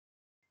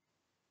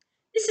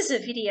This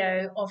is a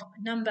video of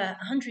number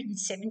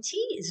 170,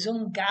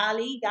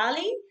 Zungali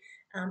Gali,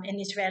 an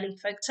Israeli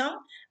folk song.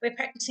 We're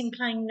practicing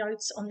playing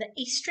notes on the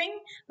E string.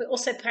 We're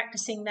also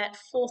practicing that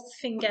fourth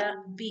finger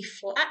B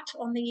flat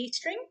on the E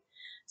string,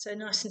 so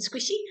nice and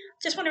squishy.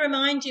 Just want to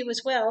remind you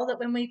as well that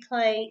when we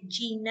play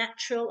G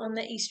natural on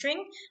the E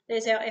string,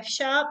 there's our F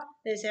sharp,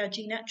 there's our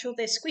G natural,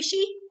 they're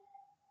squishy.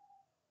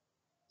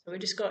 So we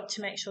just got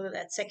to make sure that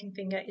that second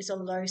finger is a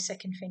low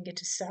second finger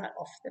to start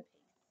off the piece.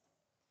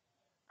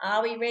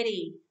 Are we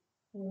ready?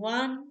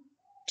 1,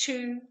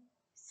 2,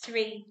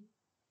 3,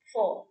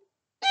 4.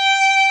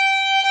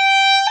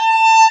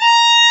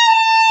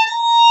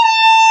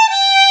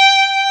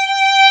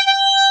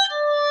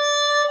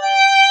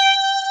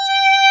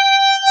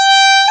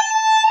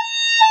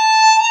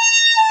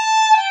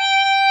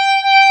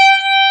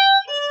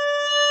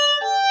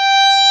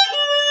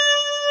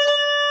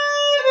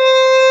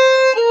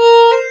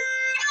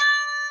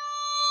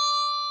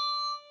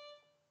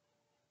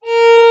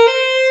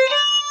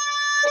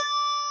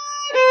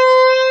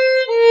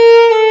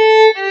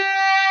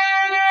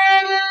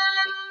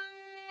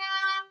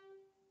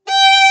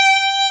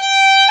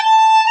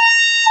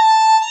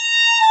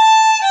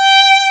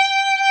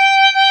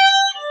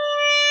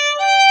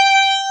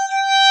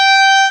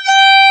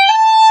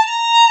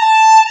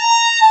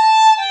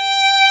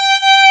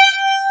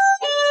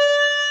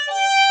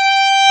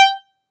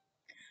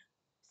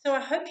 So I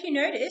hope you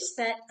noticed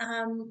that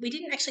we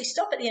didn't actually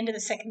stop at the end of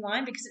the second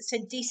line because it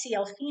said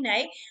DCL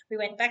fine. We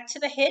went back to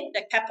the head.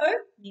 The capo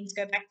means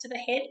go back to the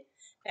head,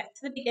 back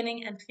to the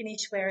beginning and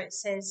finish where it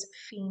says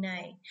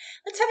fine.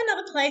 Let's have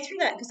another play through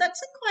that because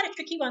that's quite a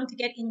tricky one to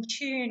get in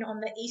tune on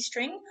the E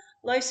string.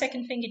 Low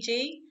second finger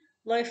G,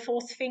 low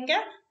fourth finger.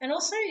 And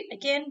also,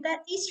 again, that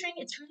E string,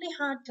 it's really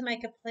hard to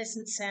make a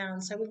pleasant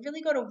sound. So we've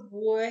really got to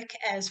work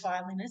as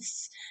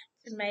violinists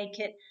to make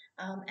it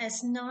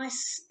as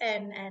nice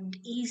and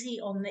easy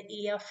on the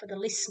ear for the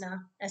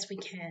listener as we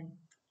can.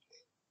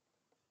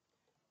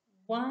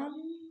 1,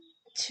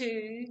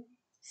 2,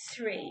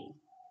 3,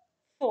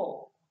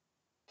 4.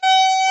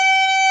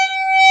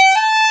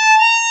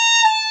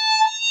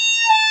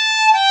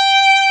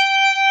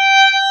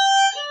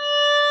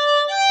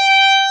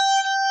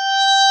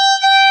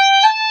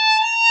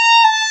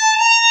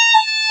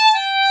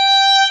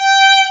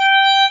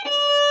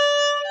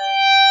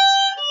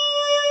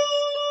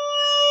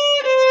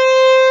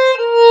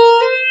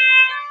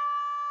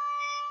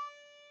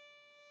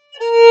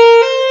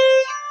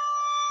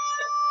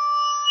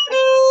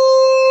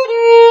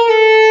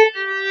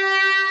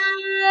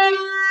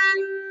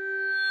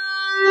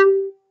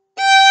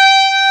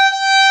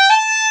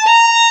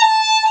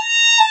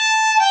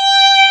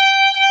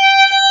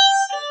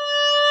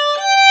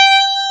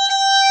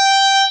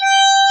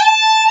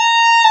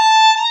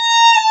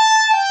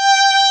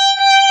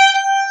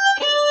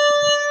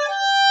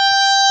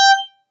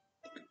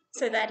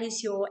 So that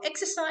is your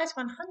exercise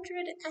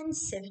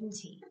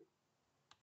 170.